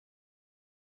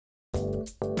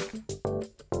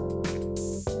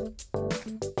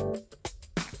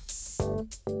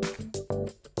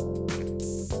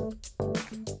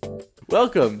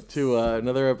Welcome to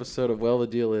another episode of Well, the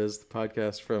Deal Is, the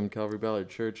podcast from Calvary Ballard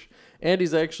Church.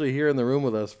 Andy's actually here in the room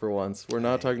with us for once. We're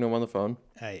not talking to him on the phone.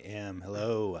 I am.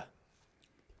 Hello.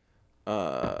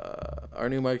 Our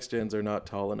new mic stands are not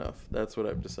tall enough. That's what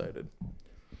I've decided.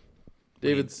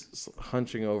 David's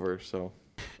hunching over, so...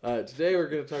 today we're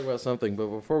going to talk about something, but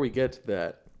before we get to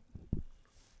that,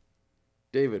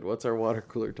 David, what's our water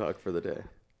cooler talk for the day?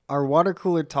 Our water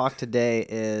cooler talk today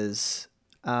is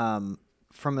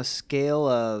from a scale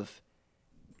of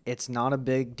it's not a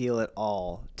big deal at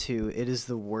all to it is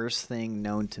the worst thing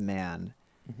known to man.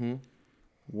 Mm-hmm.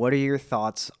 What are your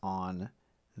thoughts on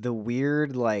the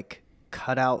weird,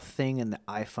 cutout thing in the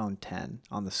iPhone 10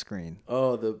 on the screen?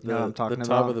 Oh, the You know what I'm talking top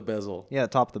about? of the bezel. Yeah,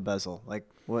 top of the bezel. Like,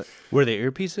 what? Where the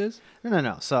earpiece is?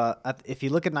 No. So if you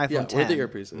look at an iPhone Yeah, 10 where the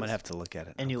earpiece is. I'm going to have to look at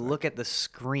it. and you look at the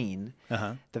screen,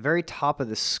 Uh-huh. the very top of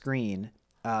the screen,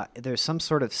 there's some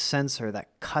sort of sensor that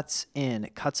cuts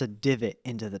a divot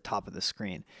into the top of the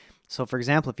screen. So, for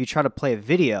example, if you try to play a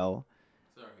video,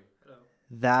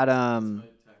 that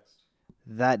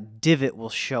divot will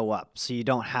show up, so you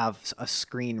don't have a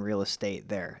screen real estate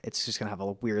there. It's just gonna have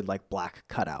a weird, black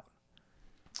cutout.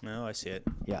 No, I see it.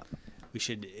 Yeah. We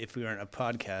should, if we weren't a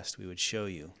podcast, we would show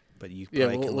you. But you Yeah,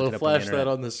 probably can look we'll it up flash on the that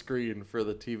internet. on the screen for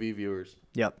the TV viewers.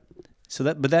 Yep.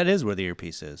 But that is where the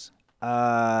earpiece is.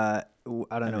 I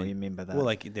don't know what you mean by that. Well,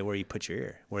 where you put your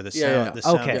ear, where the Yeah, sound. yeah. The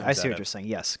sound Okay, I comes see out what of. you're saying.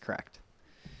 Yes, correct.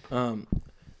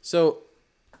 So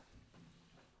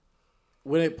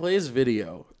when it plays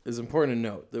video, it's important to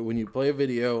note that when you play a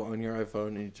video on your iPhone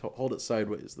and you hold it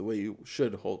sideways, the way you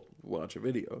should watch a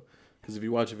video, because if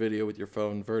you watch a video with your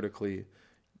phone vertically,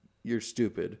 you're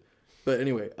stupid. But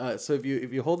anyway, so if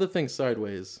you hold the thing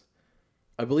sideways,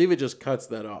 I believe it just cuts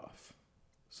that off,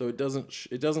 so it doesn't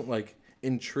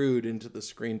intrude into the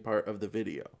screen part of the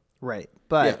video. Right.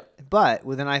 But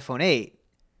with an iPhone 8,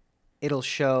 it'll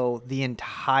show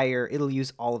it'll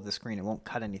use all of the screen. It won't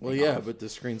cut anything Well, yeah, off. but the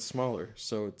screen's smaller,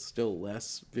 so it's still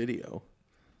less video.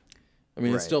 I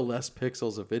mean, it's Right. still less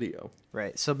pixels of video.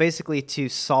 Right. So basically, to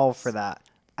solve for that,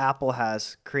 Apple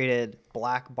has created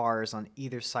black bars on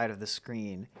either side of the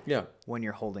screen Yeah. when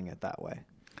you're holding it that way.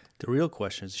 The real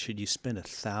question is, should you spend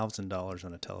 $1,000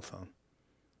 on a telephone?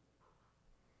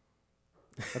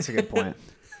 That's a good point.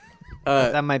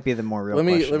 That might be the more real Let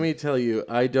question. me tell you,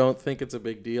 I don't think it's a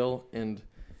big deal, and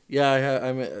yeah,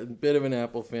 I'm a bit of an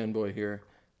Apple fanboy here,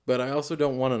 but I also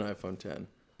don't want an iPhone 10.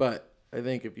 But I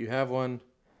think if you have one,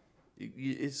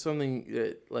 it's something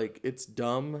that, it's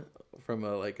dumb from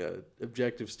a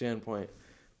objective standpoint,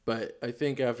 but I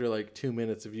think after 2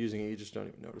 minutes of using it, you just don't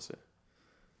even notice it.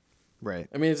 Right.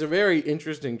 I mean, it's a very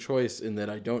interesting choice in that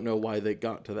I don't know why they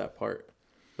got to that part.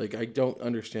 I don't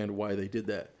understand why they did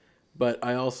that. But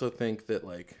I also think that,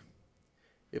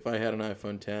 if I had an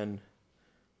iPhone 10,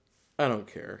 I don't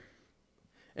care.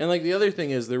 And, the other thing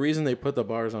is, the reason they put the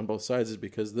bars on both sides is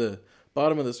because the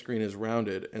bottom of the screen is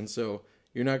rounded. And so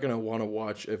you're not going to want to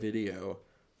watch a video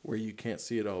where you can't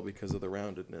see it all because of the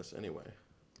roundedness anyway.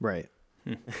 Right.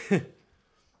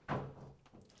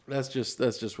 That's just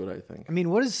what I think. I mean,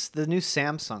 what does the new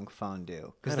Samsung phone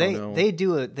do? Because I don't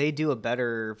know. they do a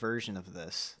better version of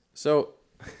this. So...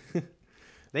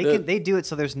 They do it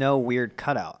so there's no weird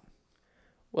cutout.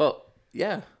 Well,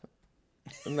 yeah.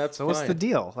 And that's So fine. what's the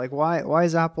deal? Why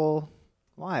is Apple?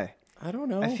 Why? I don't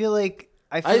know. I feel like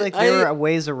there are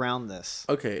ways around this.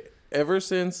 Okay,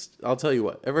 I'll tell you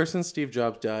what, ever since Steve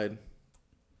Jobs died,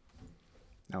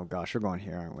 Oh gosh, we're going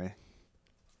here, aren't we?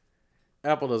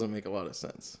 Apple doesn't make a lot of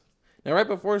sense. Now, right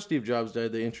before Steve Jobs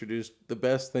died, they introduced the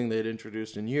best thing they'd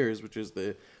introduced in years, which is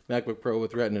the MacBook Pro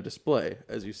with Retina display,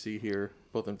 as you see here,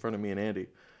 both in front of me and Andy.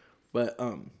 But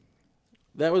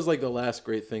that was the last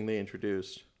great thing they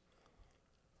introduced.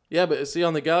 Yeah, but see,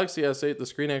 on the Galaxy S8, the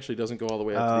screen actually doesn't go all the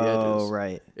way up to the edges. Oh,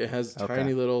 right. It has Okay.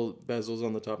 tiny little bezels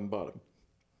on the top and bottom.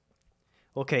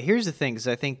 Okay, here's the thing, because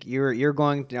I think you're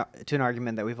going to an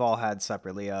argument that we've all had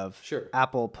separately of Sure.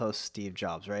 Apple post Steve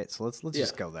Jobs, right? So let's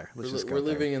just go there. We're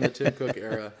living in the Tim Cook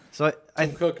era. So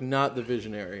Tim Cook, not the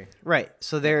visionary. right.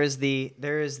 So there is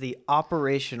the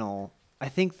operational. I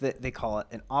think that they call it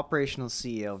an operational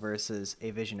CEO versus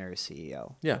a visionary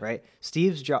CEO. Yeah. Right.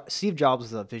 Steve Jobs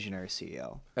was a visionary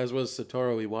CEO. As was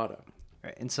Satoru Iwata,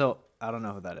 Right. And so I don't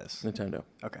know who that is. Nintendo.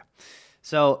 Okay.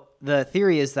 So the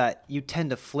theory is that you tend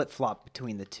to flip-flop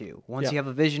between the two. Once you have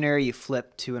a visionary, you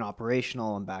flip to an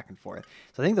operational and back and forth.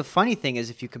 So I think the funny thing is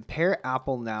if you compare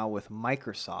Apple now with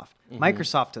Microsoft,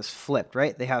 Microsoft has flipped,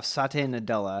 right? They have Satya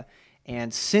Nadella,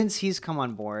 and since he's come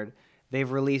on board, they've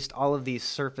released all of these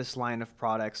Surface line of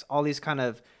products, all these kind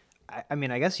of I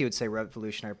mean, I guess you would say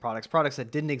revolutionary products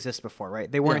that didn't exist before,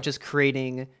 right? They weren't Yeah. just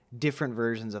creating different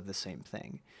versions of the same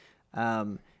thing.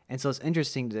 And so it's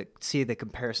interesting to see the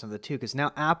comparison of the two, because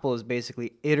now Apple is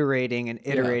basically iterating and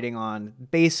iterating on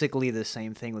basically the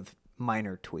same thing with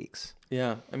minor tweaks.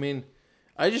 Yeah, I mean,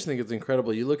 I just think it's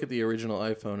incredible. You look at the original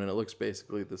iPhone, and it looks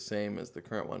basically the same as the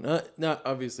current one. Not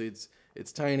obviously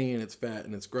it's tiny and it's fat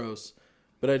and it's gross,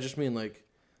 but I just mean like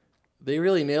they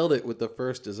really nailed it with the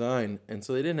first design, and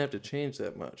so they didn't have to change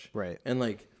that much. Right. And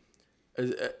like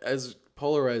as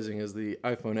polarizing as the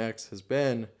iPhone X has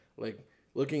been, like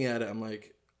looking at it, I'm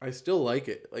like, I still like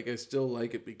it. Like I still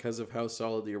like it because of how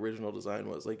solid the original design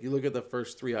was. Like you look at the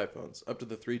first 3 iPhones up to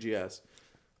the 3GS,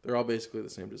 they're all basically the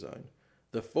same design.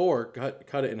 The 4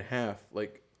 cut it in half,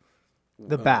 like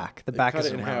The back cut is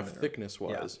it in half rounded. thickness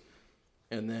wise,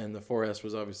 and then the 4S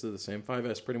was obviously the same.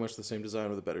 5S pretty much the same design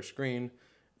with a better screen,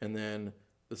 and then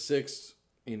the 6,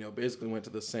 basically went to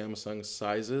the Samsung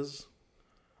sizes,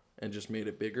 and just made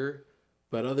it bigger.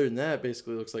 But other than that,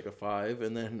 basically looks like a 5,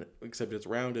 and then except it's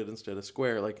rounded instead of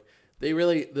square. Like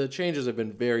the changes have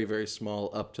been very very small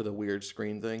up to the weird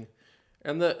screen thing,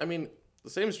 and the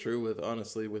same is true with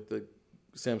the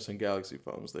Samsung Galaxy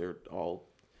phones. They all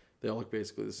look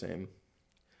basically the same.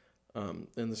 And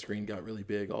the screen got really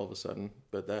big all of a sudden,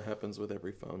 but that happens with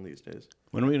every phone these days.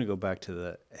 When are we going to go back to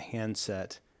the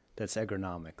handset that's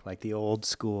ergonomic, like the old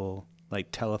school, like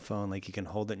telephone, like you can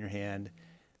hold it in your hand.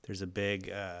 There's a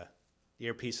big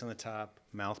earpiece on the top,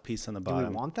 mouthpiece on the Do bottom.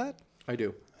 we want that? I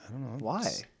do. I don't know. Why?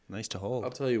 It's nice to hold.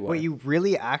 I'll tell you why. Wait, you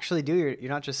really actually do? You're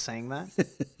not just saying that?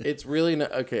 It's really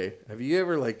not okay. Have you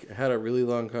ever had a really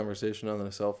long conversation on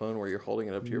a cell phone where you're holding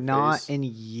it up to your Not face? in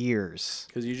years.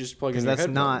 Because you just plug in Because your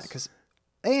that's not headphones.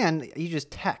 and you just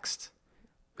text.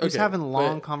 Who's Okay, having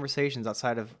long but- conversations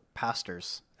outside of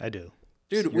pastors? I do.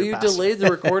 Dude, You're we a bastard. delayed the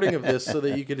recording of this so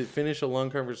that you could finish a long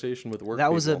conversation with work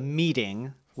That was a people.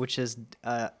 meeting, which is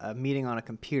a meeting on a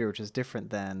computer, which is different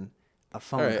than a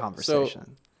phone All right, so-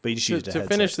 conversation. But you just To, used a to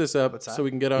headset. finish this up What's that? so we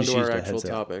can get You on just to our used a actual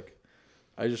headset. topic,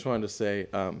 I just wanted to say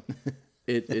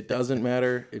it doesn't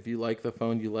matter if you like the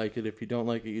phone, you like it. If you don't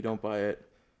like it, you don't buy it.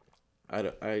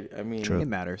 I mean, True. It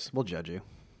matters. We'll judge you.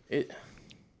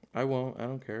 I won't. I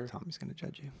don't care. Tommy's gonna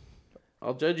judge you.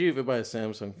 I'll judge you if you buy a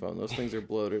Samsung phone. Those things are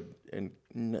bloated and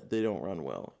they don't run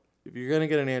well. If you're gonna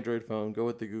get an Android phone, go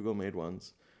with the Google-made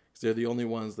ones because they're the only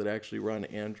ones that actually run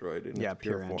Android in Yeah, its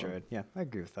pure pure form. Android. Yeah, I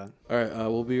agree with that. All right,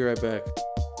 we'll be right back.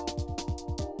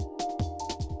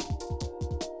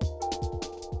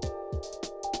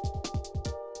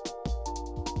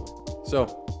 So,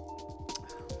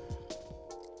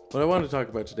 what I wanted to talk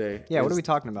about today Yeah, what is are we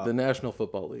talking about? the National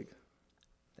Football League,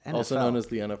 NFL. also known as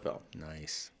the NFL,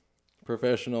 Nice.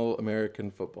 Professional American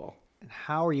Football. And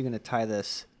how are you going to tie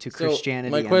this to So,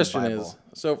 Christianity my and question the Bible? is,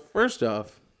 so first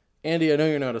off, Andy, I know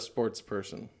you're not a sports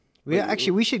person.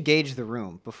 We should gauge the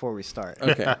room before we start.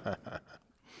 Okay.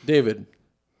 David.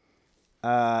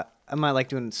 Am I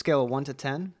doing a scale of 1 to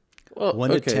 10? Well, 1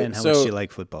 to 10, how much do you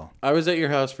like football? I was at your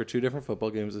house for 2 different football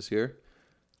games this year.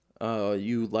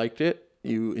 You liked it.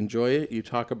 You enjoy it. You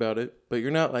talk about it, but you're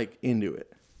not into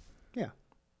it. Yeah.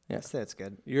 Yeah. I'd say that's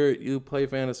good. You play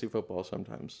fantasy football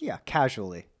sometimes. Yeah,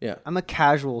 casually. Yeah. I'm a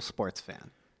casual sports fan.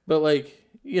 But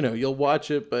you'll watch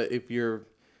it, but if your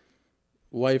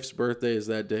wife's birthday is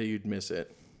that day, you'd miss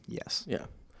it. Yes. Yeah.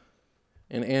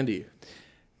 And Andy.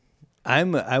 I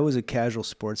was a casual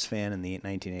sports fan in the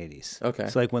 1980s. Okay.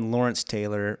 So when Lawrence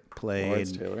Taylor played,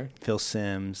 Lawrence Taylor. Phil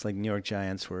Simms, New York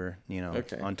Giants were,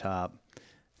 Okay. on top,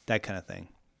 that kind of thing.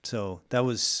 So that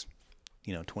was,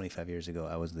 25 years ago.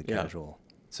 I was the Yeah. casual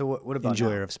So what about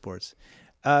enjoyer now? of sports.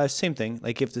 Same thing.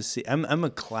 I'm a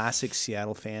classic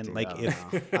Seattle fan. Dude,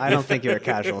 If I don't think you're a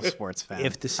casual sports fan.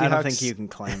 If the I don't think Seahawks- you can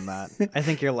claim that. I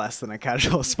think you're less than a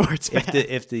casual sports fan.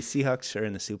 if the Seahawks are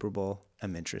in the Super Bowl,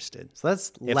 I'm interested. So that's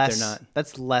they're less. not-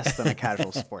 That's less than a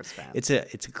casual sports fan. It's a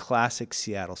classic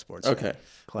Seattle sports fan. Okay.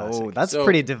 Classic. Oh, that's So-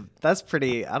 pretty. That's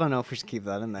pretty. I don't know if we should keep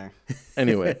that in there.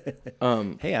 Anyway.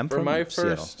 Hey, I'm for from my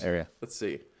Seattle first area. Let's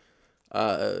see.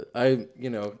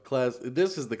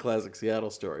 This is the classic Seattle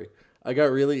story. I got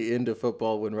really into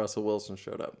football when Russell Wilson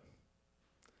showed up.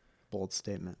 Bold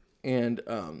statement. And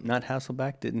Not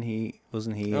Hasselback,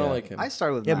 wasn't he? I don't like him. I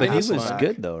started with Yeah, but Matt he was Hasselbeck.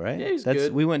 good though, right? Yeah, he's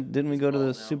good. Didn't we go to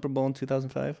the Super Bowl in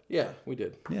 2005? Yeah, we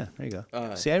did. Yeah, there you go.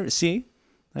 Uh,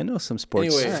 I know some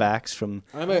sports Anyway. facts from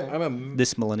I'm a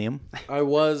this millennium. I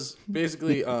was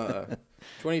basically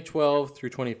 2012 through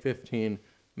 2015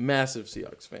 massive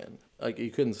Seahawks fan. You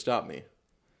couldn't stop me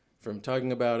from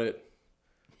talking about it,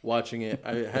 watching it.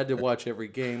 I had to watch every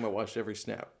game. I watched every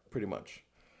snap pretty much.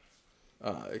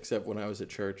 Except when I was at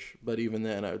church, but even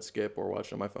then I would skip or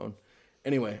watch on my phone.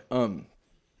 Anyway,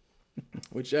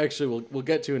 which actually we'll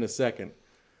get to in a second.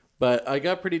 But I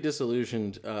got pretty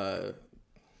disillusioned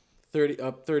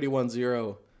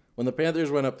 31-0 when the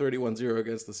Panthers went up 31-0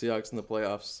 against the Seahawks in the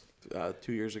playoffs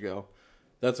 2 years ago.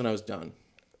 That's when I was done.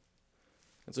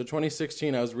 And so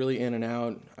 2016, I was really in and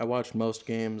out. I watched most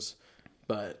games,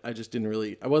 but I just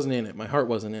I wasn't in it. My heart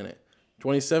wasn't in it.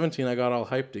 2017, I got all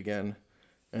hyped again.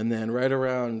 And then right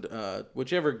around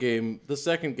whichever game, the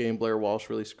second game, Blair Walsh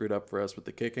really screwed up for us with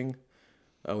the kicking.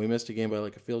 We missed a game by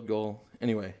like a field goal.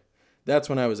 Anyway, that's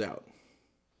when I was out.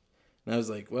 And I was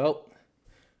like, well,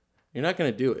 you're not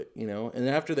going to do it, you know? And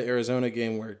after the Arizona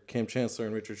game where Cam Chancellor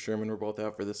and Richard Sherman were both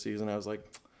out for the season, I was like,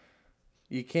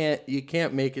 you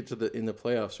can't make it in the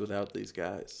playoffs without these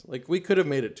guys. Like, we could have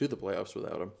made it to the playoffs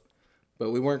without them,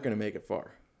 but we weren't going to make it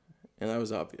far. And that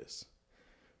was obvious.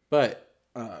 But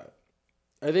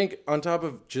I think on top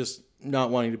of just not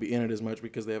wanting to be in it as much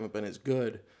because they haven't been as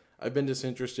good, I've been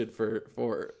disinterested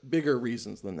for bigger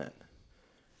reasons than that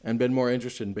and been more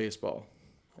interested in baseball.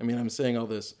 I mean, I'm saying all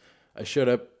this. I showed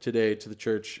up today to the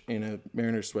church in a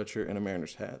Mariners sweatshirt and a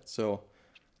Mariners hat. So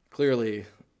clearly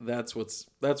that's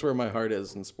where my heart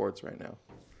is in sports right now.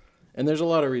 And there's a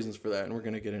lot of reasons for that, and we're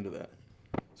going to get into that.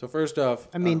 So first off,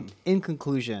 I mean, in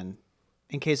conclusion,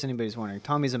 in case anybody's wondering,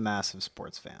 Tommy's a massive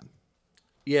sports fan.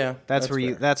 Yeah, That's fair.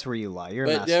 where you lie. You're a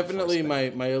But massive definitely sports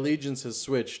fan. my allegiance has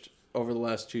switched over the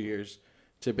last 2 years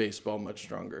to baseball much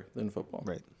stronger than football.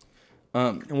 Right.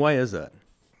 And why is that?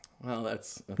 Well,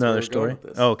 that's where Another we're story? going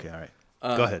with this. Oh, okay, all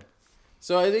right. Go ahead.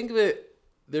 So I think that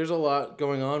there's a lot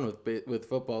going on with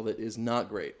football that is not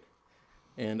great.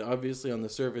 And obviously on the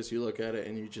surface you look at it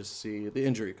and you just see the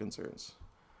injury concerns,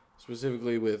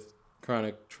 specifically with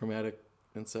chronic traumatic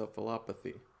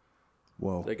encephalopathy.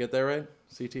 Whoa. Did I get that right?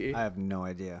 CTE? I have no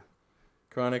idea.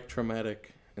 Chronic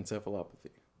traumatic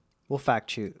encephalopathy. We'll fact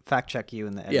check you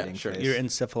in the editing sure. phase. Your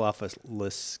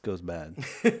encephalopoulos goes bad.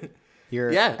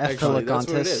 Your Yeah, actually, that's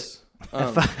what it ephilogontis.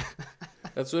 is.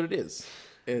 That's what it is.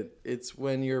 It's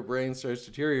when your brain starts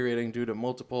deteriorating due to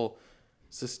multiple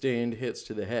sustained hits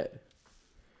to the head.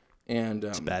 And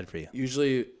It's bad for you.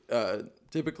 Usually,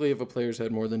 typically, if a player's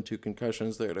had more than 2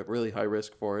 concussions, they're at a really high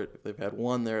risk for it. If they've had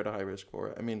 1, they're at a high risk for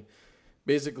it. I mean,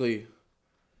 basically,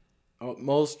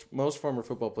 most former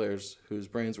football players whose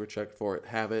brains were checked for it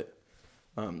have it.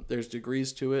 There's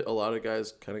degrees to it. A lot of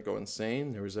guys kind of go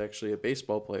insane. There was actually a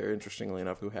baseball player, interestingly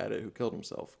enough, who had it, who killed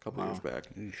himself a couple years back.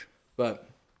 Eesh. But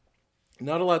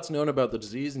not a lot's known about the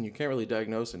disease, and you can't really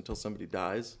diagnose it until somebody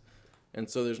dies. And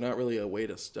so there's not really a way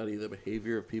to study the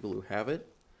behavior of people who have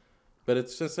it. But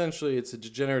it's a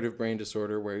degenerative brain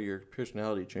disorder where your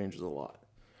personality changes a lot.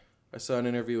 I saw an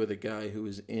interview with a guy who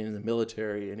was in the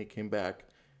military, and he came back,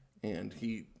 and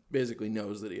he basically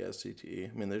knows that he has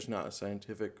CTE. I mean, there's not a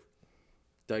scientific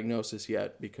diagnosis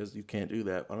yet because you can't do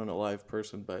that on a live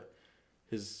person, but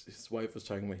his wife was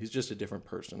talking about he's just a different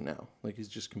person now. Like, he's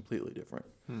just completely different.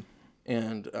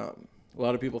 And a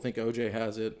lot of people think OJ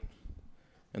has it,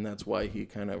 and that's why he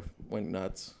kind of went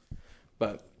nuts.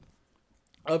 But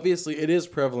obviously it is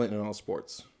prevalent in all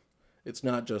sports. It's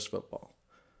not just football.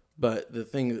 But the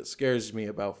thing that scares me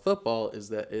about football is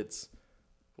that it's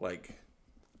like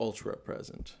ultra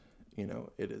present. You know,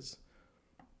 it is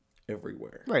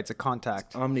everywhere. Right, it's a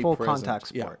contact, full omnipresent.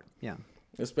 contact Yeah. sport. Yeah.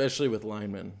 Especially with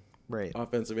linemen, Right.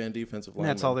 offensive and defensive And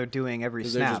linemen. that's all they're doing every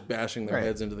 'Cause snap. they're just bashing their Right.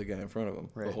 heads into the guy in front of them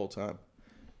the Right. whole time.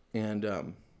 And it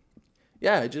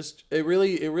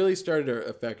really started to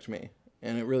affect me,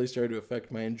 and it really started to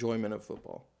affect my enjoyment of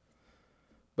football.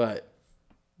 But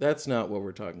that's not what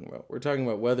we're talking about. We're talking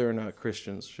about whether or not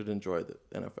Christians should enjoy the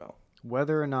NFL.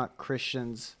 Whether or not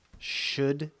Christians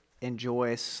should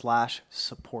enjoy /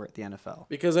 support the NFL.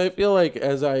 Because I feel like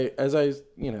as I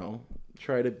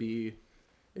try to be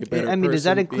a better person, does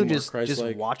that be include more just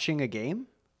Christ-like. watching a game?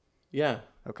 Yeah.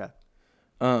 Okay.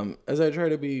 As I try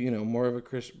to be, more of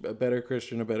a better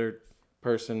Christian, a better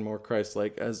person, more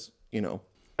Christ-like,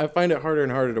 I find it harder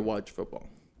and harder to watch football.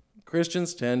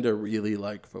 Christians tend to really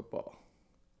like football,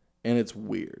 and it's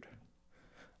weird.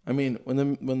 I mean, when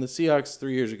the Seahawks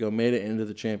 3 years ago made it into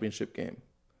the championship game,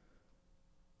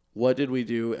 what did we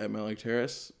do at Malik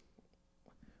Terrace?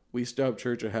 We stopped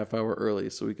church a half hour early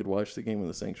so we could watch the game in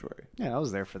the sanctuary. Yeah, I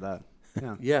was there for that.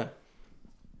 Yeah. Yeah.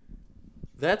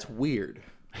 That's weird.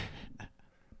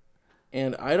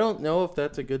 And I don't know if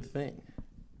that's a good thing.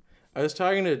 I was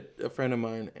talking to a friend of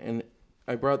mine, and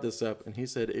I brought this up, and he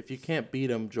said, if you can't beat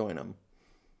them, join them.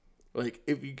 Like,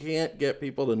 if you can't get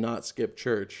people to not skip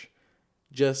church,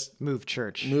 just Move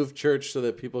church. move church so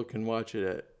that people can watch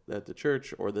it at the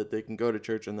church, or that they can go to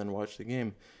church and then watch the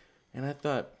game. And I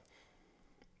thought,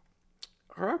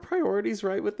 are our priorities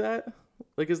right with that?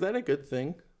 Like, is that a good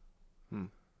thing?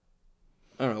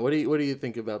 I don't know. What do you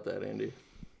think about that, Andy?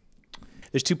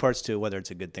 There's two parts to whether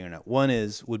it's a good thing or not. One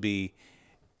would be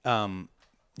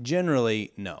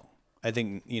generally no. I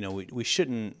think we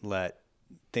shouldn't let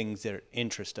things that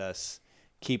interest us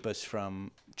keep us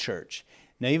from church.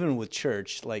 Now, even with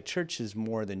church, like church is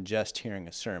more than just hearing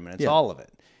a sermon. It's all of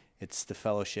it. It's the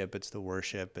fellowship. It's the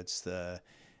worship. It's the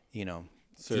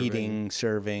Serving. eating,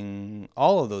 serving.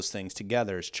 All of those things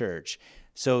together is church.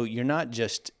 So you're not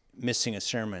just missing a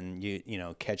sermon,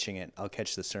 catching it. I'll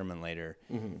catch the sermon later.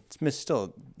 Mm-hmm.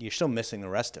 You're still missing the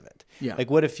rest of it. Yeah.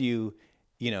 Like, what if you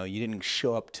didn't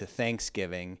show up to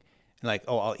Thanksgiving and like,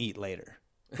 oh, I'll eat later.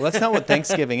 Well, that's not what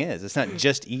Thanksgiving is. It's not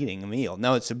just eating a meal.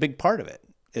 No, it's a big part of it.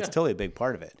 It's totally a big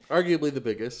part of it. Arguably the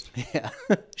biggest. Yeah,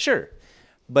 sure.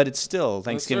 But it's still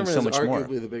Thanksgiving so much more.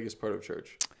 Arguably the biggest part of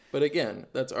church. But again,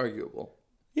 that's arguable.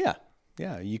 Yeah.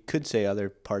 You could say other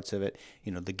parts of it.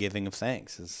 The giving of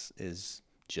thanks is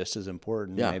just as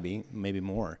important, maybe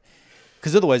more,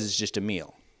 because otherwise it's just a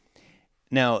meal.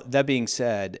 Now, that being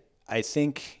said, I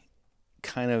think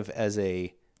kind of as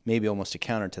maybe almost a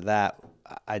counter to that,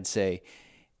 I'd say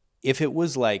if it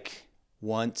was like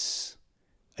once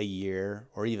a year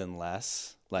or even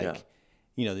less, like,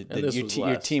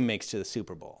 your team makes to the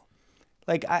Super Bowl.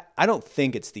 Like, I don't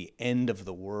think it's the end of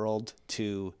the world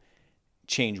to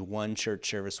change one church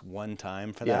service one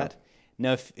time for that.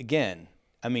 Now,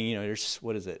 there's,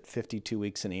 52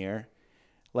 weeks in a year?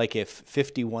 Like, if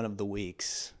 51 of the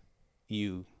weeks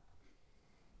you're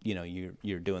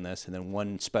doing this, and then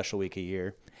one special week a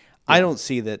year, I don't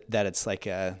see that it's like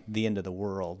the end of the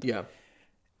world. Yeah.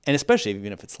 And especially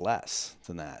even if it's less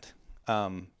than that.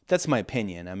 That's my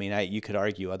opinion. I mean, you could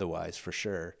argue otherwise for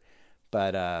sure.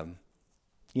 But, I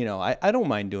don't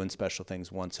mind doing special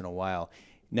things once in a while.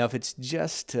 Now, if it's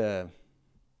just, if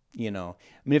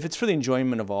it's for the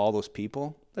enjoyment of all those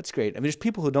people, that's great. I mean, there's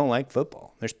people who don't like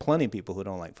football. There's plenty of people who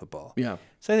don't like football. Yeah.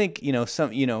 So I think,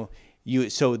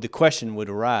 so the question would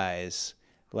arise,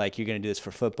 like, you're going to do this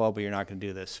for football, but you're not going to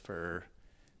do this for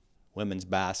women's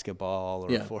basketball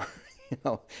or for,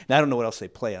 and I don't know what else they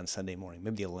play on Sunday morning.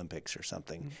 Maybe the Olympics or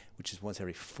something, which is once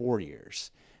every 4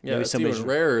 years. Yeah, it's even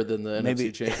rarer than the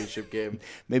NFC Championship game.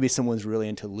 Maybe someone's really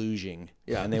into luging,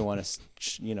 and they want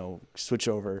to, switch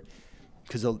over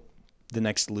because the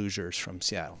next loser's from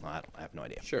Seattle. I have no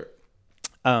idea. Sure.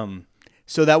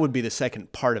 So that would be the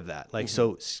second part of that. Like,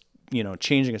 so,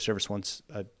 changing a service once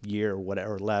a year or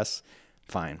whatever, or less,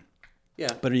 fine. Yeah.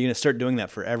 But are you going to start doing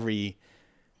that for every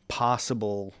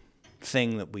possible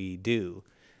thing that we do?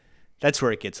 That's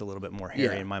where it gets a little bit more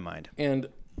hairy in my mind. And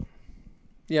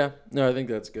I think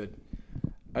that's good.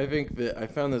 I think that I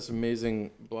found this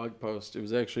amazing blog post. It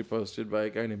was actually posted by a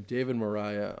guy named David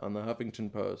Mariah on the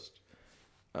Huffington Post.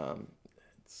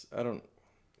 It's the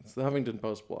Huffington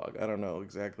Post blog. I don't know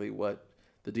exactly what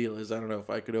the deal is. I don't know if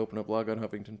I could open a blog on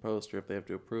Huffington Post or if they have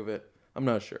to approve it. I'm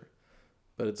not sure.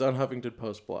 But it's on Huffington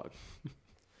Post blog.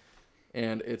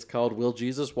 And it's called Will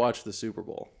Jesus Watch the Super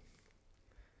Bowl?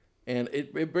 And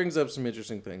it brings up some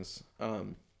interesting things.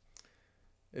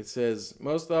 It says,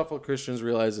 most thoughtful Christians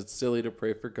realize it's silly to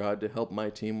pray for God to help my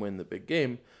team win the big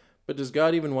game, but does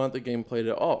God even want the game played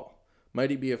at all?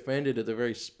 Might he be offended at the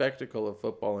very spectacle of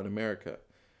football in America?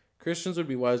 Christians would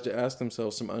be wise to ask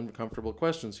themselves some uncomfortable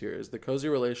questions here. Is the cozy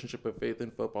relationship of faith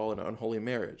in football an unholy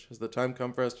marriage? Has the time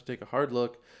come for us to take a hard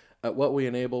look at what we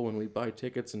enable when we buy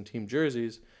tickets and team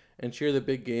jerseys and cheer the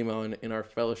big game on in our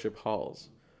fellowship halls?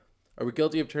 Are we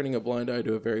guilty of turning a blind eye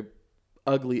to a very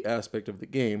ugly aspect of the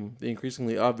game, the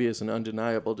increasingly obvious and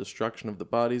undeniable destruction of the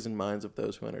bodies and minds of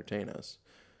those who entertain us?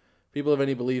 People of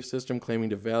any belief system claiming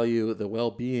to value the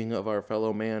well-being of our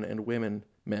fellow men and women,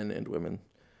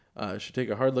 should take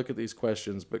a hard look at these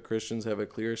questions, but Christians have a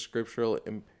clear scriptural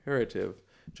imperative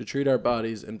to treat our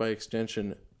bodies, and by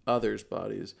extension, others'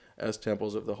 bodies, as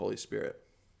temples of the Holy Spirit.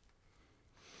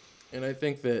 And I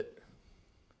think that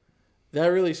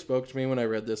really spoke to me when I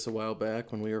read this a while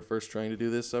back when we were first trying to do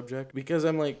this subject, because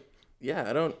I'm like,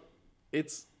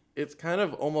 it's kind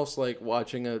of almost like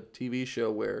watching a TV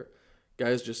show where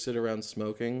guys just sit around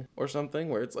smoking or something,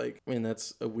 where it's like, I mean,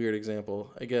 that's a weird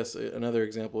example. I guess another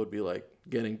example would be like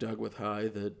Getting Doug with High,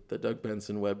 the Doug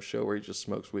Benson web show where he just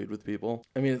smokes weed with people.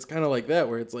 I mean, it's kind of like that,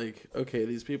 where it's like, okay,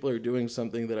 these people are doing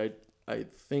something that I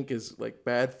think is like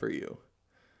bad for you.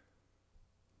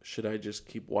 Should I just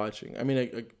keep watching? I mean,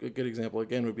 a good example,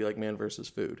 again, would be like Man vs.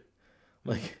 Food.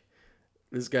 Like,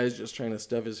 this guy's just trying to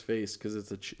stuff his face because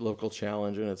it's a local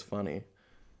challenge and it's funny.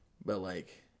 But,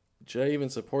 like, should I even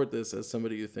support this as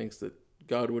somebody who thinks that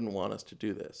God wouldn't want us to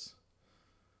do this?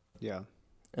 Yeah.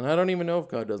 And I don't even know if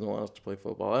God doesn't want us to play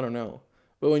football. I don't know.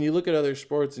 But when you look at other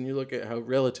sports and you look at how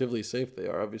relatively safe they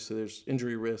are, obviously there's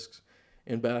injury risks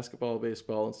in basketball,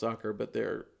 baseball, and soccer, but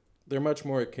they're much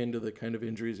more akin to the kind of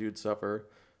injuries you'd suffer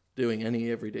doing any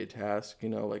everyday task,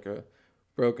 like a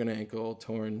broken ankle,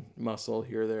 torn muscle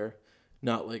here or there,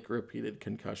 not like repeated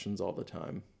concussions all the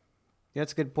time. Yeah,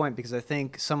 that's a good point, because I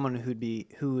think someone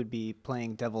who would be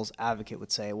playing devil's advocate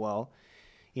would say, well,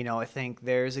 I think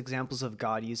there's examples of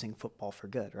God using football for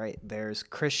good, right? There's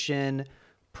Christian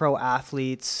pro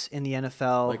athletes in the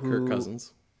NFL Like Kirk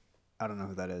Cousins. I don't know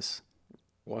who that is.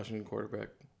 Washington quarterback.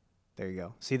 There you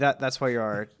go. See, that's why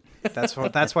you're that's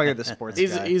why you're the sports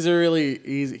guy. He's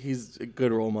a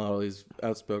good role model. He's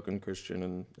outspoken Christian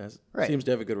and seems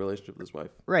to have a good relationship with his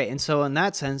wife. Right. And so in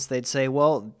that sense, they'd say,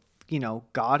 well,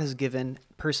 God has given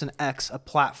person X a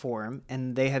platform,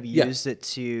 and they have used it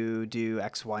to do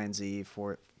X, Y, and Z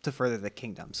to further the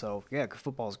kingdom. So yeah,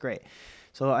 football is great.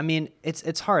 So I mean,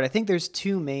 it's hard. I think there's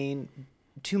two main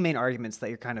arguments that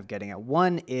you're kind of getting at.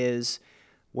 One is,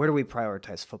 where do we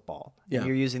prioritize football? Yeah. And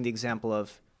you're using the example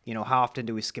of, how often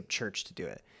do we skip church to do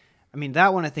it? I mean,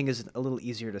 that one I think is a little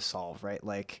easier to solve, right?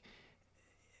 Like,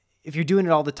 if you're doing it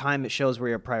all the time, it shows where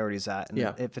your priority's at. And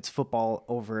if it's football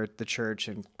over the church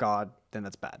and God, then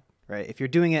that's bad, right? If you're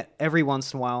doing it every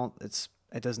once in a while,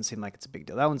 it doesn't seem like it's a big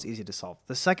deal. That one's easy to solve.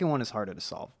 The second one is harder to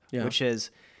solve, which is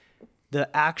the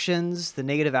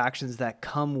negative actions that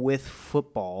come with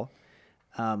football.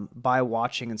 By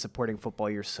watching and supporting football,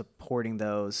 you're supporting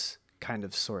those kind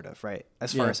of, sort of, right?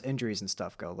 As far as injuries and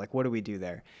stuff go, like, what do we do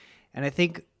there? And I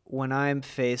think when I'm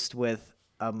faced with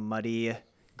a muddy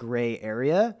gray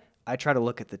area, I try to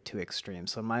look at the two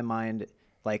extremes. So in my mind,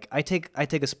 like, I take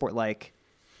a sport like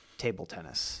table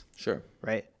tennis. Sure.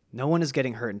 Right? No one is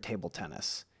getting hurt in table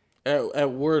tennis.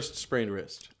 At worst, sprained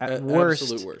wrist. At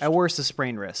worst, a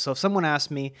sprained wrist. So if someone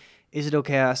asked me, is it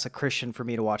okay as a Christian for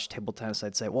me to watch table tennis?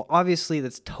 I'd say, well, obviously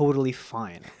that's totally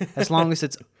fine. As long as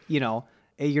it's,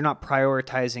 you're not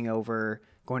prioritizing over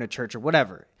going to church or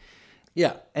whatever.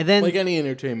 Yeah. And then, like any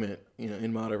entertainment,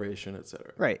 in moderation,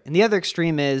 etc. Right. And the other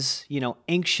extreme is,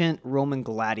 ancient Roman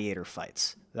gladiator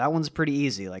fights. That one's pretty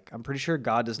easy. Like, I'm pretty sure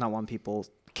God does not want people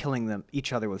killing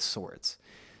each other with swords.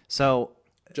 So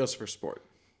just for sport,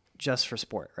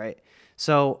 right?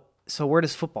 So where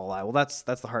does football lie? Well, that's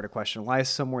the harder question. It lies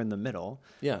somewhere in the middle.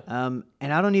 Yeah. And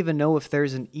I don't even know if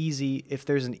there's an easy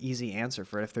answer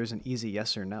for it. If there's an easy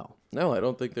yes or no. No, I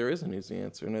don't think there is an easy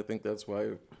answer, and I think that's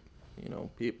why,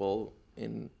 people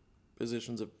in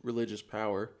positions of religious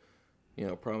power,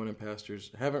 prominent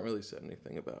pastors, haven't really said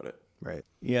anything about it. Right.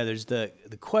 Yeah. There's the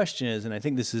question is, and I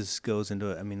think this goes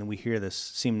into it. I mean, we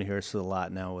seem to hear this a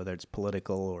lot now, whether it's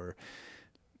political or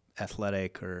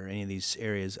athletic or any of these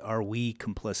areas. Are we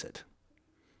complicit?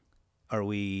 Are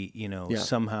we,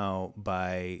 somehow,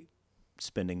 by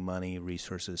spending money,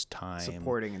 resources, time,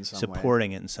 supporting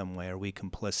it in some way, are we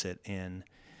complicit in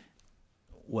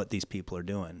what these people are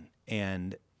doing?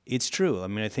 And it's true. I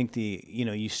mean, I think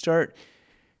you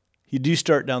do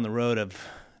start down the road of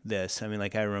this. I mean,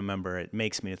 like, I remember, it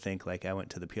makes me think, like, I went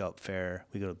to the Puyallup Fair.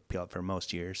 We go to the Puyallup Fair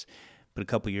most years. But a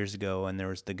couple years ago, and there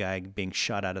was the guy being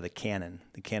shot out of the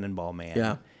cannonball man.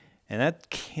 Yeah. And that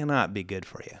cannot be good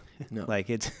for you. No. Like,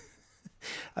 it's,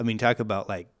 I mean, talk about,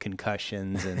 like,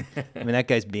 concussions. And, I mean, that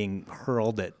guy's being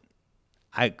hurled at,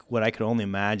 what I could only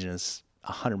imagine is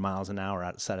 100 miles an hour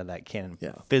outside of that cannon,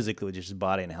 physically, with just his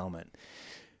body and helmet.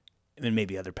 And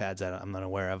maybe other pads that I'm not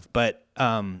aware of. But,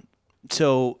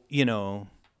 so,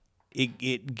 it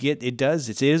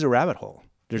is a rabbit hole.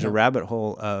 There's a rabbit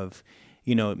hole of,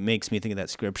 it makes me think of that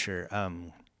scripture,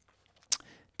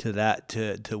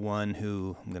 to one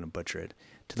who, I'm going to butcher it,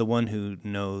 to the one who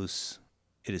knows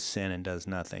it is sin and does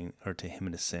nothing, or to him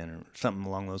it is sin, or something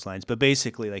along those lines. But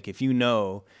basically, like, if you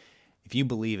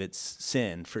believe it's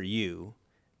sin for you,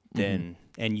 then,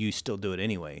 and you still do it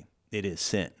anyway, it is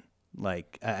sin.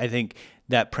 Like, I think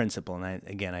that principle, and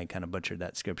I kind of butchered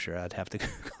that scripture. I'd have to go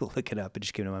look it up. It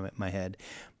just came to my head.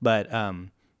 But,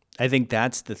 I think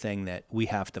that's the thing that we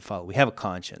have to follow. We have a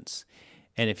conscience.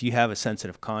 And if you have a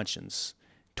sensitive conscience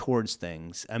towards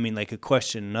things, I mean, like,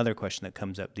 another question that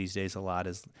comes up these days a lot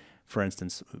is, for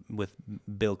instance, with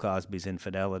Bill Cosby's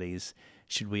infidelities,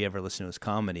 should we ever listen to his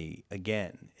comedy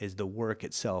again? Is the work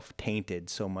itself tainted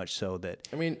so much so that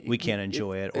we can't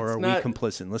enjoy it, or are we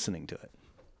complicit in listening to it?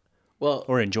 Well,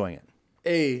 or enjoying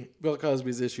it? Bill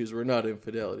Cosby's issues were not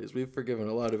infidelities. We've forgiven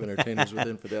a lot of entertainers with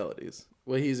infidelities.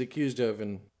 What he's accused of,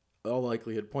 and all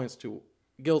likelihood points to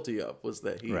guilty of, was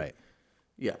that he... Right.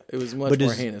 Yeah, it was much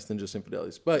more heinous than just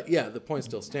infidelities. But yeah, the point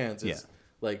still stands. It's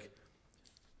like,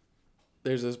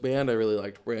 there's this band I really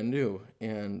liked, Brand New,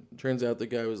 and turns out the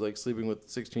guy was, like, sleeping with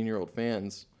 16-year-old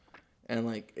fans And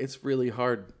like it's really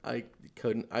hard. I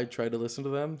tried to listen to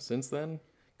them since then,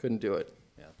 couldn't do it.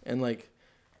 Yeah. And like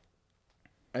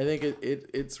I think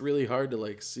it's really hard to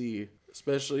like see,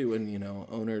 especially when, you know,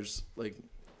 owners like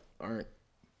are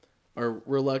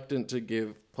reluctant to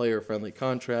give player-friendly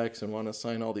contracts and want to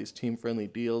sign all these team-friendly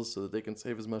deals so that they can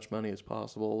save as much money as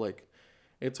possible. Like,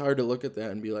 it's hard to look at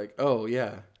that and be like, oh,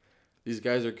 yeah, these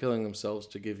guys are killing themselves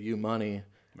to give you money,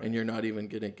 and you're not even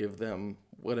going to give them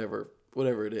whatever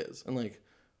it is. And, like,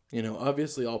 you know,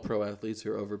 obviously all pro athletes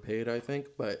are overpaid, I think,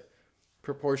 but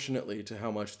proportionately to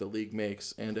how much the league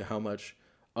makes and to how much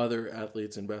other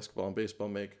athletes in basketball and baseball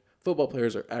make, football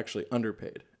players are actually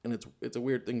underpaid. And it's a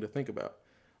weird thing to think about.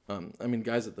 I mean,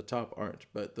 guys at the top aren't,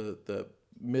 but the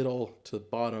middle to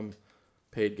bottom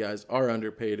paid guys are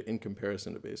underpaid in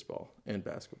comparison to baseball and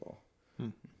basketball.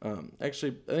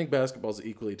 Actually, I think basketball is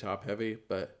equally top heavy,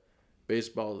 but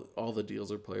baseball, all the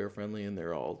deals are player friendly and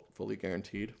they're all fully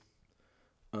guaranteed.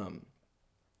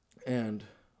 And,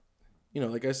 you know,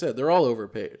 like I said, they're all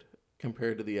overpaid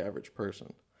compared to the average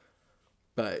person.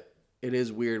 But it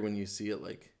is weird when you see it,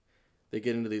 like, they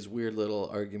get into these weird little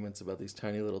arguments about these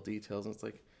tiny little details, and it's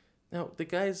like, no, the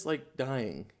guy's like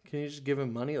dying. Can you just give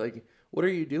him money? Like, what are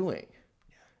you doing?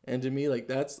 Yeah. And to me, like,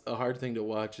 that's a hard thing to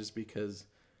watch, is because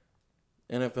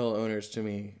NFL owners, to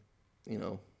me, you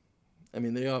know, I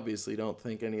mean, they obviously don't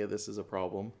think any of this is a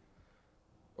problem,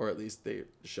 or at least they're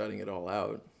shutting it all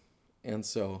out. And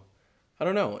so, I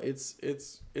don't know.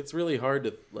 It's really hard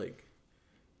to, like,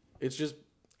 it's just,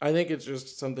 I think it's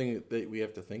just something that we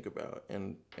have to think about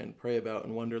and pray about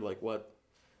and wonder, like,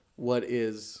 what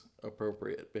is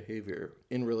appropriate behavior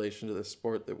in relation to this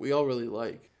sport that we all really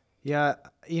like. Yeah,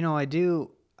 you know, I do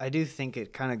think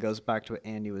it kind of goes back to what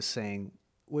Andy was saying,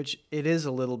 which it is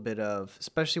a little bit of,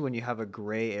 especially when you have a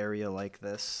gray area like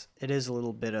this, it is a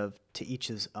little bit of to each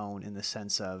his own, in the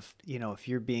sense of, you know,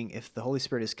 if the Holy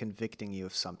Spirit is convicting you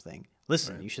of something,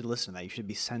 listen, right. You should listen to that. You should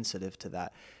be sensitive to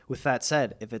that. With that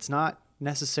said, if it's not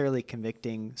necessarily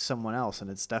convicting someone else and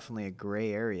it's definitely a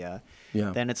gray area,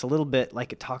 then it's a little bit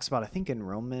like it talks about, I think in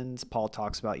Romans, Paul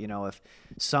talks about, you know, if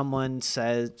someone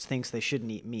thinks they shouldn't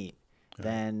eat meat,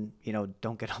 then, you know,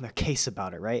 don't get on their case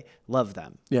about it, right? Love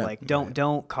them. Like,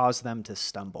 don't cause them to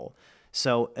stumble.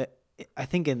 So I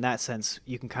think in that sense,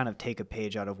 you can kind of take a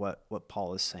page out of what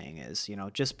Paul is saying is, you know,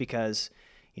 just because,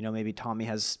 you know, maybe Tommy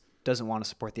doesn't want to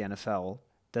support the NFL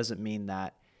doesn't mean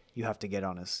that you have to get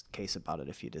on his case about it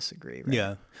if you disagree, right?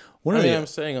 Yeah. I'm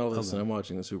saying all this and I'm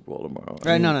watching the Super Bowl tomorrow.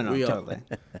 Right? No, totally.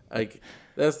 Like,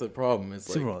 that's the problem. It's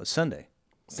Super Bowl is Sunday.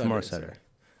 Tomorrow Saturday.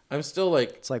 I'm still like...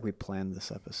 It's like we planned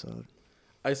this episode.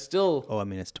 It's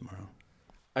tomorrow.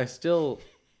 I still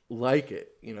like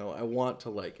it. You know, I want to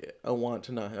like it. I want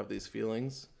to not have these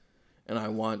feelings. And I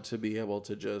want to be able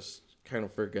to just kind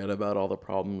of forget about all the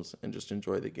problems and just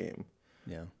enjoy the game.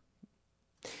 Yeah.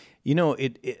 You know,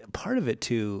 it part of it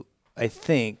too, I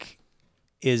think,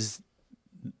 is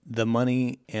the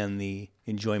money and the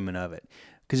enjoyment of it.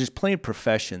 Because there's plenty of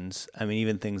professions. I mean,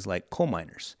 even things like coal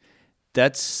miners.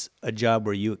 That's a job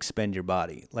where you expend your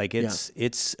body. Like,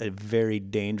 it's a very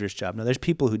dangerous job. Now, there's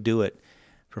people who do it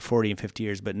for 40 and 50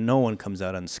 years, but no one comes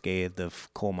out unscathed of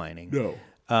coal mining. No.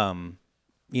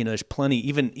 You know, there's plenty.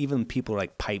 Even people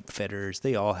like pipe fitters,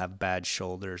 they all have bad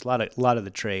shoulders. A lot of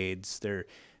the trades, a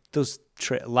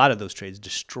lot of those trades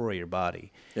destroy your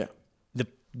body. Yeah. The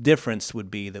difference would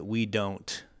be that we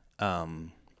don't,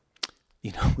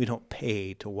 we don't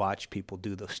pay to watch people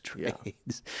do those trades. Yeah.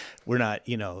 We're not,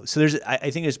 so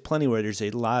I think there's plenty where there's a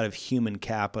lot of human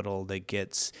capital that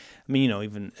gets,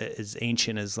 even as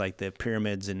ancient as like the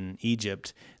pyramids in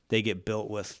Egypt, they get built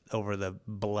with over the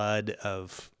blood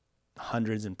of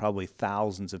hundreds and probably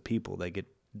thousands of people that get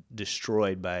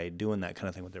destroyed by doing that kind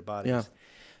of thing with their bodies. Yeah.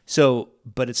 So,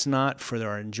 but it's not for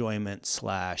their enjoyment /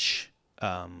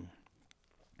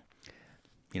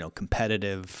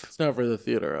 competitive. It's not for the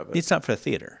theater of it. It's not for the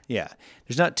theater. Yeah.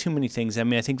 There's not too many things. I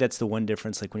mean, I think that's the one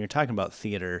difference. Like when you're talking about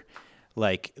theater,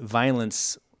 like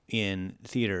violence in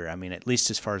theater, I mean, at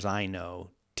least as far as I know,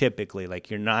 typically,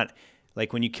 like you're not,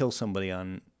 like when you kill somebody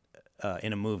in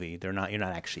a movie, you're not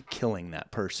actually killing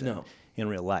that person in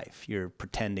real life. You're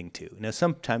pretending to. Now,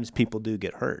 sometimes people do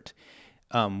get hurt.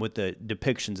 With the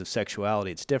depictions of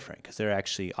sexuality, it's different because they're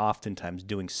actually oftentimes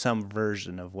doing some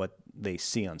version of what they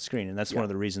see on screen. And that's one of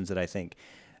the reasons that I think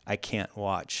I can't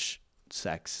watch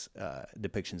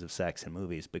depictions of sex in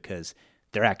movies, because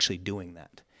they're actually doing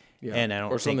that. Yeah. And I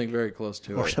don't something very close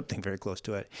to it. Or something very close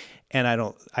to it. And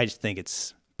I just think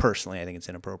it's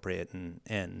inappropriate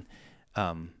and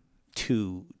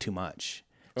too much.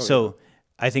 Oh, so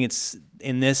I think it's,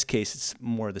 in this case, it's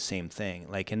more the same thing.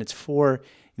 Like, and it's for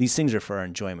these things are for our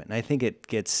enjoyment. And I think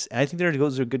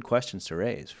those are good questions to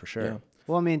raise for sure. Yeah.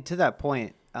 Well, I mean, to that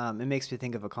point, it makes me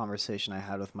think of a conversation I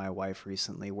had with my wife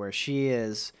recently where she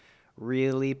is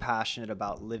really passionate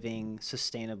about living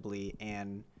sustainably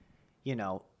and, you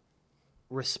know,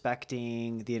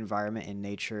 respecting the environment and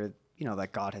nature, you know,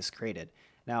 that God has created.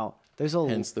 Now, there's a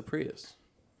Hence the Prius.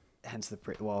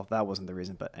 well, that wasn't the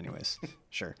reason, but anyways,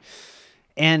 sure.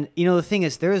 And you know, the thing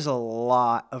is, there's a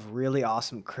lot of really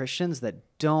awesome Christians that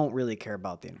don't really care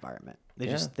about the environment. They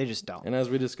just don't. And as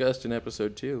we discussed in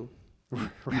episode 2,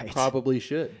 Right. you probably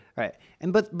should. Right.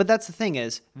 And but that's the thing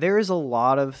is, there is a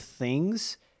lot of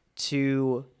things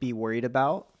to be worried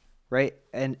about, right?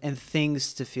 And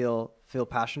things to feel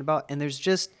passionate about. And there's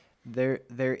just there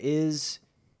is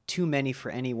too many for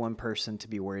any one person to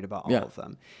be worried about all of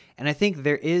them. And I think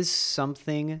there is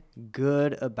something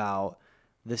good about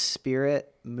the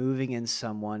Spirit moving in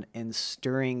someone and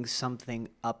stirring something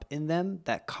up in them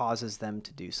that causes them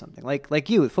to do something. Like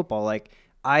you with football, like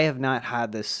I have not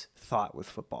had this thought with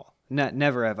football.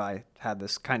 Never have I had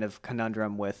this kind of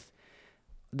conundrum with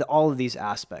all of these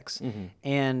aspects. Mm-hmm.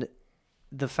 And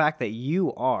the fact that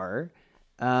you are,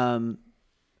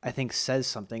 I think says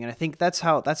something. And I think that's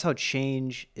how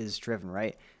change is driven,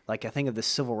 right? Like I think of the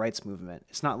civil rights movement.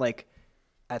 It's not like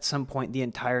at some point the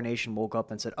entire nation woke up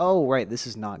and said, "Oh, right, this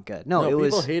is not good." No,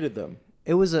 people hated them.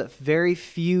 It was a very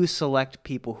few select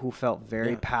people who felt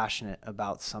very passionate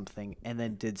about something and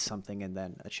then did something and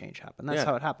then a change happened. That's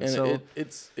how it happened. And so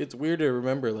it's weird to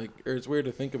remember, or it's weird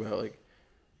to think about,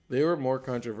 they were more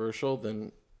controversial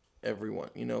than everyone.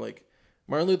 You know,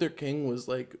 Martin Luther King was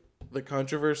the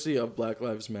controversy of Black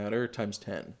Lives Matter times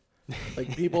 10.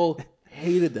 People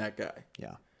hated that guy.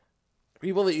 yeah.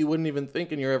 People that you wouldn't even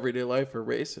think in your everyday life are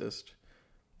racist.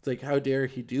 It's how dare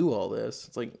he do all this?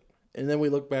 And then we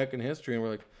look back in history and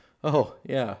we're like, oh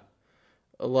yeah,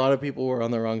 a lot of people were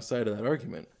on the wrong side of that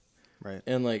argument. Right.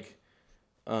 And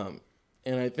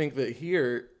and I think that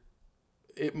here,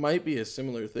 it might be a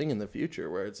similar thing in the future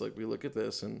where it's we look at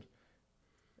this and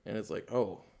it's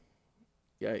oh,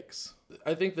 yikes.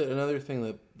 I think that another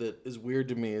thing that is weird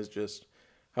to me is just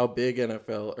how big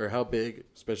NFL, or how big,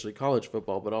 especially college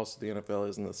football, but also the NFL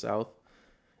is in the South.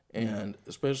 And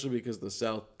especially because the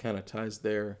South kind of ties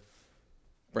their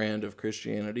brand of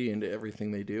Christianity into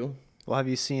everything they do. Well, have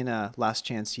you seen Last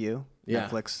Chance U? Yeah.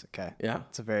 Netflix? Okay. Yeah.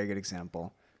 It's a very good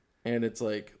example. And it's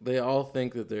they all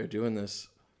think that they're doing this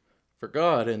for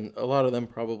God, and a lot of them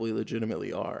probably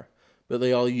legitimately are. But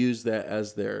they all use that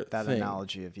as their That thing.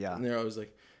 analogy of, yeah. And they're always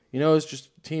it's just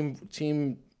team,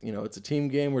 it's a team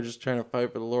game. We're just trying to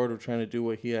fight for the Lord. We're trying to do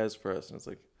what he has for us. And it's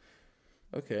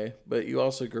okay. But you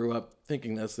also grew up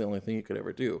thinking that's the only thing you could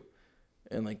ever do.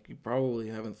 And you probably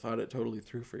haven't thought it totally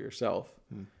through for yourself.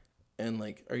 And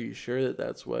are you sure that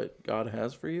that's what God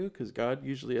has for you? Because God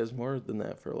usually has more than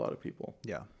that for a lot of people.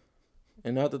 Yeah.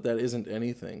 And not that isn't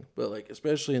anything, but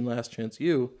especially in Last Chance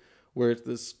U, where it's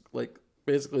this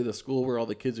basically the school where all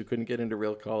the kids who couldn't get into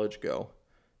real college go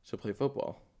to play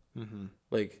football. Mm-hmm.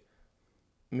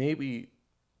 Maybe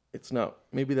that's not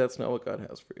what God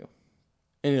has for you.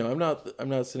 And I'm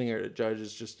not sitting here to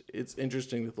judge. It's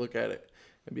interesting to look at it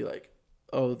and be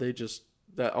oh,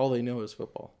 that all they know is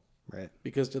football. Right.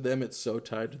 Because to them it's so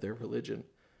tied to their religion,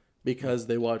 because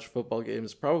they watch football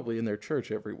games probably in their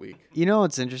church every week. You know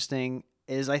what's interesting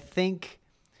is I think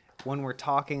when we're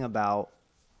talking about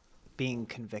being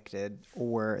convicted,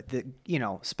 or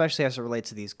especially as it relates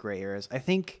to these gray areas, I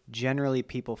think generally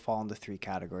people fall into 3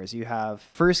 categories. You have,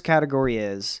 first category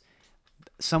is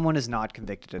someone is not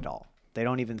convicted at all. They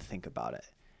don't even think about it.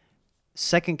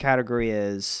 Second category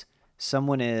is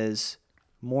someone is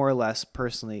more or less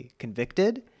personally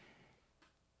convicted.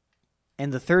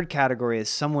 And the third category is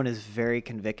someone is very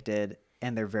convicted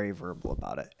and they're very verbal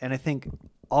about it. And I think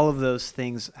all of those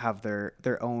things have their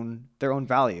own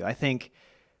value. I think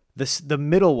the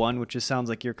middle one, which just sounds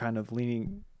like you're kind of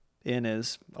leaning in,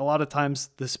 is a lot of times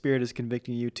the Spirit is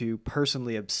convicting you to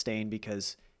personally abstain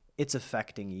because it's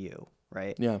affecting you,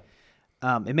 right? Yeah.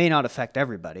 It may not affect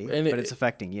everybody, but it's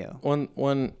affecting you.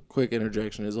 One quick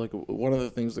interjection is one of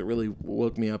the things that really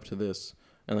woke me up to this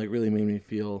and really made me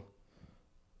feel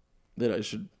that I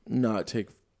should not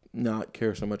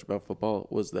care so much about football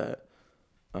was that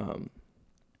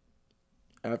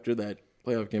after that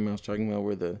playoff game I was talking about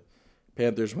where the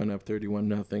Panthers went up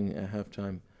 31-0 at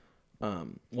halftime,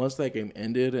 once that game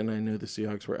ended and I knew the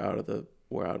Seahawks were out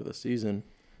of the season,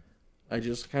 I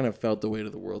just kind of felt the weight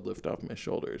of the world lift off my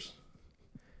shoulders.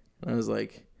 And I was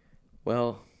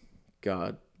well,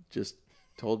 God just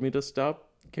told me to stop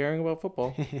caring about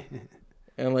football.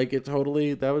 And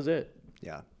that was it.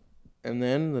 Yeah. And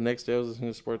then the next day I was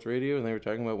listening to sports radio and they were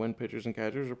talking about when pitchers and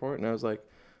catchers report. And I was like,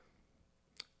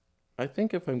 I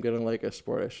think if I'm going to like a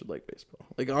sport, I should like baseball.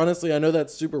 Like, honestly, I know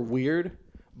that's super weird,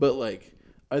 but like,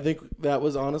 I think that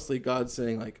was honestly God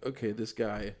saying like, okay, this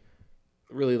guy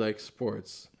really likes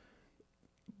sports,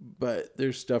 but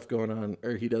there's stuff going on,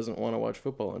 or he doesn't want to watch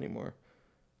football anymore.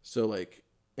 So like,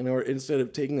 instead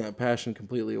of taking that passion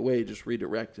completely away, just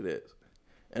redirected it.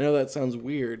 I know that sounds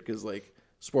weird because like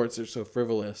sports are so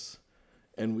frivolous,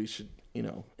 and we should,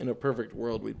 in a perfect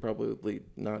world, we'd probably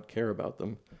not care about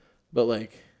them. But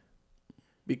like,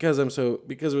 because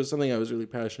it was something I was really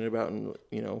passionate about and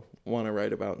want to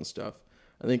write about and stuff,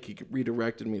 I think he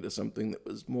redirected me to something that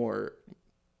was more,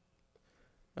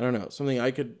 I don't know, something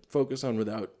I could focus on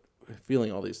without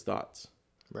feeling all these thoughts.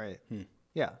 Right.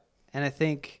 Yeah. And I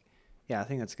think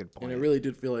that's a good point. And it really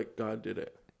did feel like God did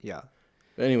it. Yeah.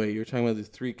 But anyway, you were talking about the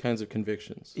 3 kinds of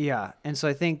convictions. Yeah. And so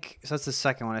I think, that's the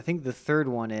second one. I think the third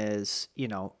one is,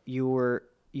 you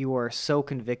are so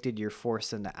convicted you're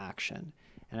forced into action.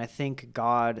 And I think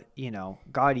God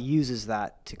uses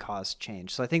that to cause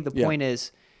change. So I think the point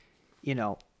is,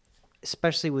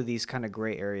 especially with these kind of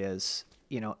gray areas,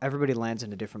 everybody lands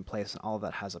in a different place and all of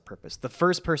that has a purpose. The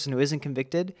first person who isn't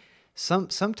convicted,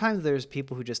 sometimes there's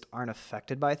people who just aren't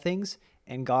affected by things,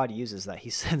 and God uses that. He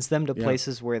sends them to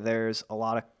places where there's a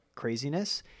lot of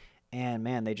craziness, and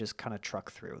man, they just kind of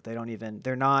truck through.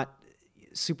 They're not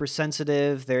super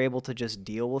sensitive. They're able to just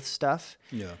deal with stuff.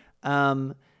 Yeah.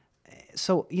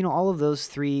 So, all of those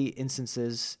 3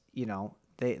 instances,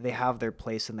 they have their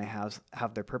place and they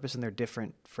have their purpose, and they're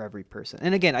different for every person.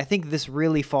 And again, I think this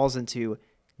really falls into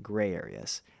gray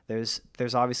areas. There's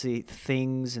obviously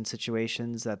things and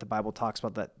situations that the Bible talks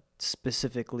about that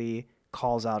specifically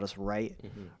calls out as right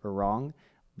or wrong,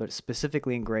 but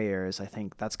specifically in gray areas, I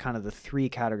think that's kind of the 3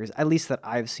 categories, at least that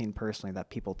I've seen personally, that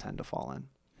people tend to fall in.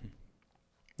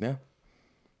 Yeah,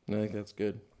 I think that's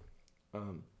good.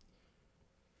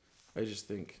 I just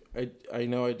think, I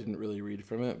know I didn't really read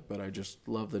from it, but I just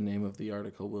love the name of the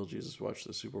article, Will Jesus Watch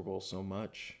the Super Bowl, so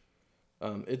much.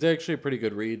 It's actually a pretty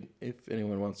good read if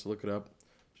anyone wants to look it up.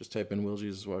 Just type in Will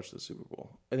Jesus Watch the Super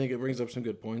Bowl. I think it brings up some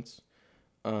good points.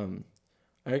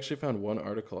 I actually found one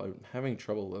article. I'm having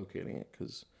trouble locating it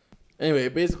because, anyway,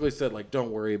 it basically said, like,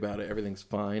 don't worry about it. Everything's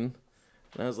fine.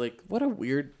 And I was like, what a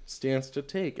weird stance to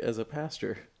take as a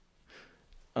pastor.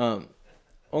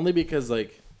 Only because,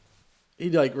 like,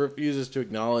 he, like, refuses to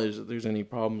acknowledge that there's any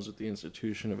problems with the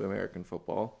institution of American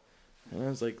football. And I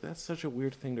was like, that's such a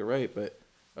weird thing to write, but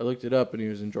I looked it up and he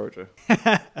was in Georgia.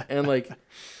 And, like,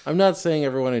 I'm not saying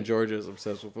everyone in Georgia is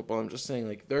obsessed with football. I'm just saying,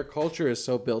 like, their culture is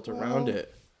so built around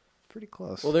it. Pretty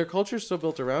close. Well, their culture is so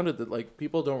built around it that, like,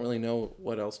 people don't really know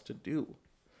what else to do.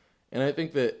 And I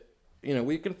think that,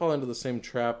 we can fall into the same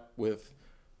trap with,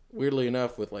 weirdly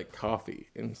enough, with, like, coffee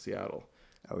in Seattle.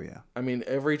 Oh, yeah. I mean,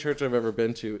 every church I've ever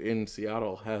been to in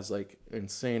Seattle has, like,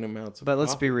 insane amounts of But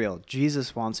let's coffee. be real.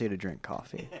 Jesus wants you to drink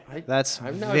coffee. I'm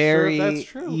not very sure if that's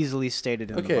true. easily stated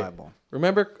in the Bible.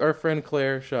 Remember our friend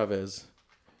Claire Chavez?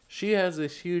 She has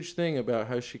this huge thing about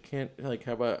how she can't, like,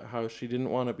 how she didn't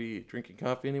want to be drinking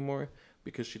coffee anymore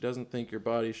because she doesn't think your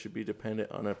body should be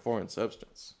dependent on a foreign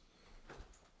substance.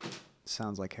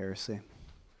 Sounds like heresy.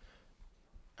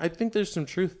 I think there's some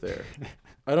truth there.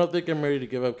 I don't think I'm ready to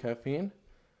give up caffeine.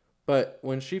 But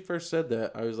when she first said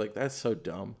that, I was like, that's so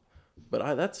dumb.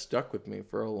 But that stuck with me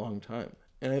for a long time.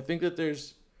 And I think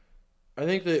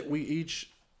that we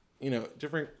each,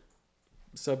 different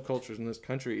subcultures in this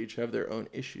country each have their own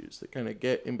issues that kind of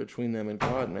get in between them and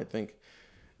God. And I think,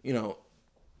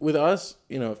 with us,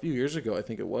 a few years ago, I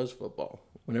think it was football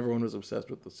when everyone was obsessed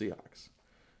with the Seahawks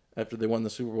after they won the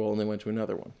Super Bowl and they went to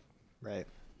another one. Right.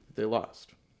 They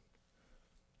lost.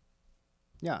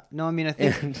 Yeah. No, I mean, I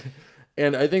think...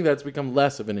 And I think that's become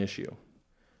less of an issue.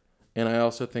 And I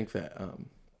also think that,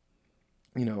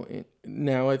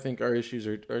 now I think our issues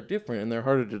are different and they're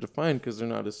harder to define because they're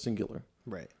not as singular.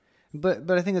 Right.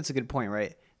 But I think that's a good point,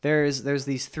 right? There's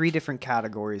these 3 different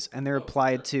categories, and they're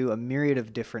applied to a myriad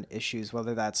of different issues,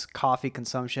 whether that's coffee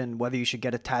consumption, whether you should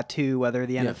get a tattoo, whether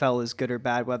the NFL is good or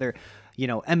bad, whether,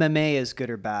 MMA is good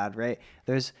or bad, right?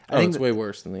 I think it's way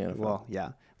worse than the NFL. Well,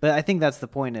 yeah. But I think that's the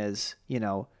point is,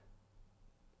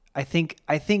 I think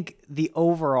the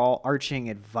overall arching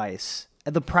advice,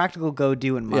 the practical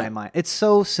go-do in my mind, it's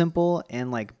so simple and,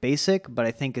 like, basic, but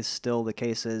I think is still the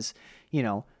case is,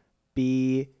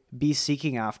 be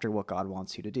seeking after what God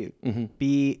wants you to do. Mm-hmm.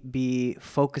 Be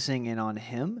focusing in on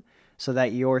Him so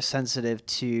that you're sensitive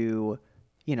to,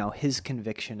 His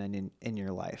conviction in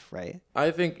your life, right?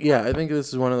 I think this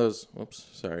is one of those. I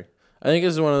think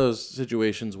this is one of those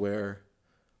situations where,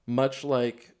 much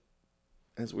like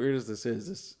as weird as this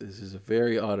is a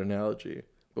very odd analogy.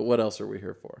 But what else are we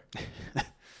here for?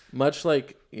 Much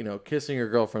like, kissing your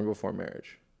girlfriend before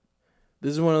marriage.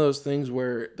 This is one of those things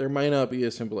where there might not be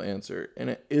a simple answer, and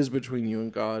it is between you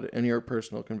and God and your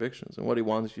personal convictions and what he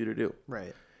wants you to do.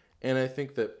 Right. And I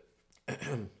think that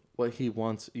what he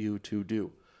wants you to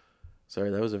do. Sorry,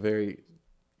 that was a very,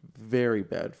 very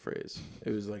bad phrase.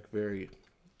 It was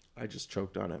I just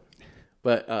choked on it.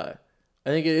 But I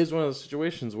think it is one of those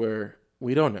situations where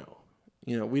we don't know.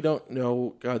 We don't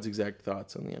know God's exact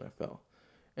thoughts on the NFL.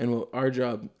 And our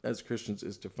job as Christians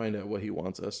is to find out what he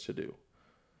wants us to do.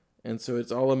 And so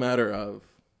it's all a matter of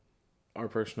our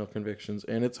personal convictions.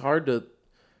 And it's hard to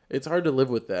live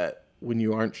with that when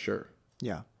you aren't sure.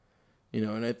 Yeah.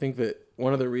 And I think that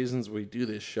one of the reasons we do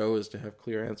this show is to have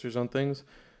clear answers on things.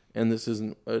 And this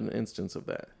isn't an instance of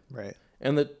that. Right.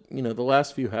 And the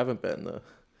last few haven't been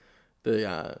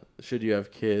the should you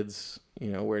have kids,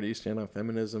 where do you stand on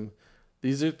feminism?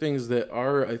 These are things that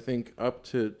are, I think,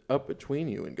 up between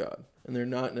you and God. And they're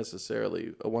not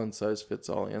necessarily a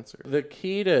one-size-fits-all answer. The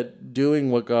key to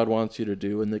doing what God wants you to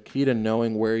do and the key to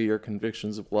knowing where your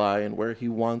convictions lie and where he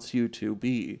wants you to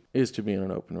be is to be in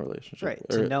an open relationship. Right,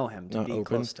 to know him, to be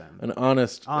close to him. An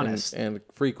honest. And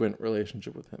frequent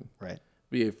relationship with him. Right.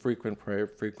 Be a frequent prayer,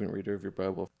 frequent reader of your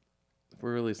Bible.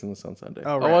 We're releasing this on Sunday.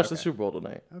 Oh, right, I'll watch the Super Bowl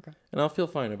tonight. Okay. And I'll feel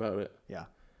fine about it. Yeah.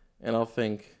 And I'll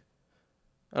think,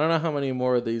 I don't know how many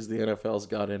more of these the NFL's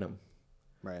got in them.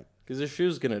 Right. Because their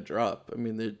shoe's going to drop. I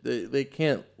mean, they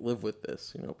can't live with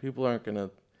this. People aren't going to...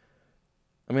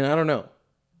 I mean, I don't know.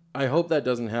 I hope that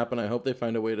doesn't happen. I hope they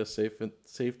find a way to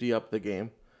safety up the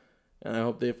game. And I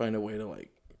hope they find a way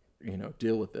to,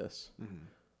 deal with this. Mm-hmm.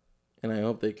 And I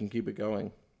hope they can keep it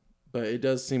going. But it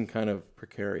does seem kind of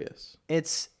precarious.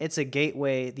 It's a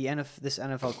gateway. This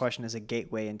NFL question is a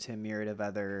gateway into a myriad of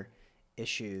other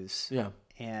issues. Yeah.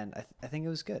 And I think it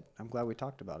was good. I'm glad we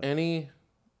talked about it.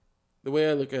 The way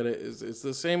I look at it is it's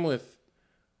the same with,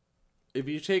 if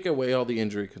you take away all the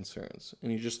injury concerns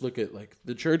and you just look at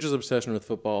the church's obsession with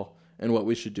football and what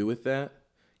we should do with that.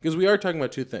 Because we are talking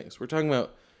about two things. We're talking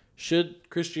about,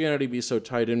 should Christianity be so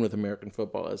tied in with American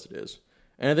football as it is?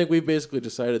 And I think we've basically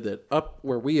decided that up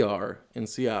where we are in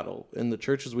Seattle, in the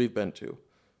churches we've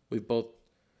both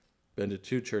been to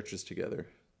two churches together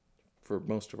for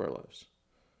most of our lives.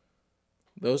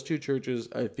 Those two churches,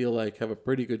 I feel like, have a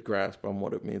pretty good grasp on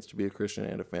what it means to be a Christian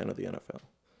and a fan of the NFL.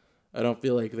 I don't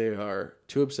feel like they are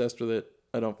too obsessed with it.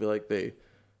 I don't feel like they,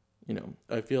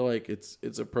 I feel like it's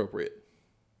appropriate.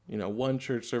 One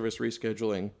church service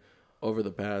rescheduling over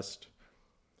the past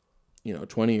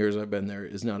 20 years I've been there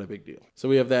is not a big deal. So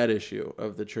we have that issue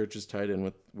of the church is tied in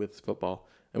with football.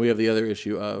 And we have the other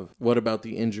issue of, what about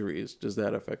the injuries? Does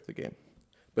that affect the game?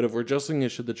 But if we're just looking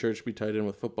at, should the church be tied in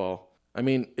with football? I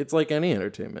mean, it's like any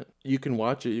entertainment. You can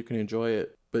watch it, you can enjoy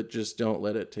it, but just don't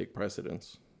let it take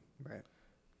precedence. Right.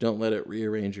 Don't let it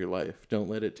rearrange your life. Don't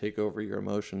let it take over your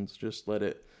emotions. Just let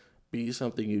it be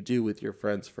something you do with your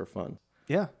friends for fun.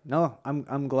 Yeah. No,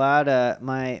 I'm glad.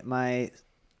 My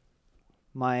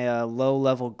low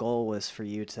level goal was for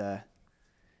you to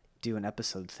do an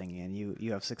episode thingy, and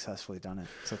you have successfully done it.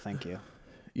 So thank you.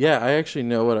 Yeah, I actually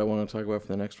know what I want to talk about for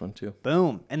the next one too.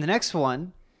 Boom. And the next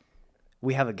one,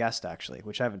 we have a guest actually,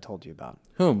 which I haven't told you about.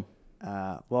 Whom?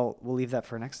 Well, we'll leave that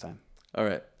for next time. All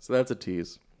right. So that's a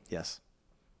tease. Yes.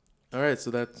 All right.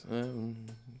 So that's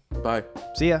bye.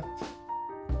 See ya.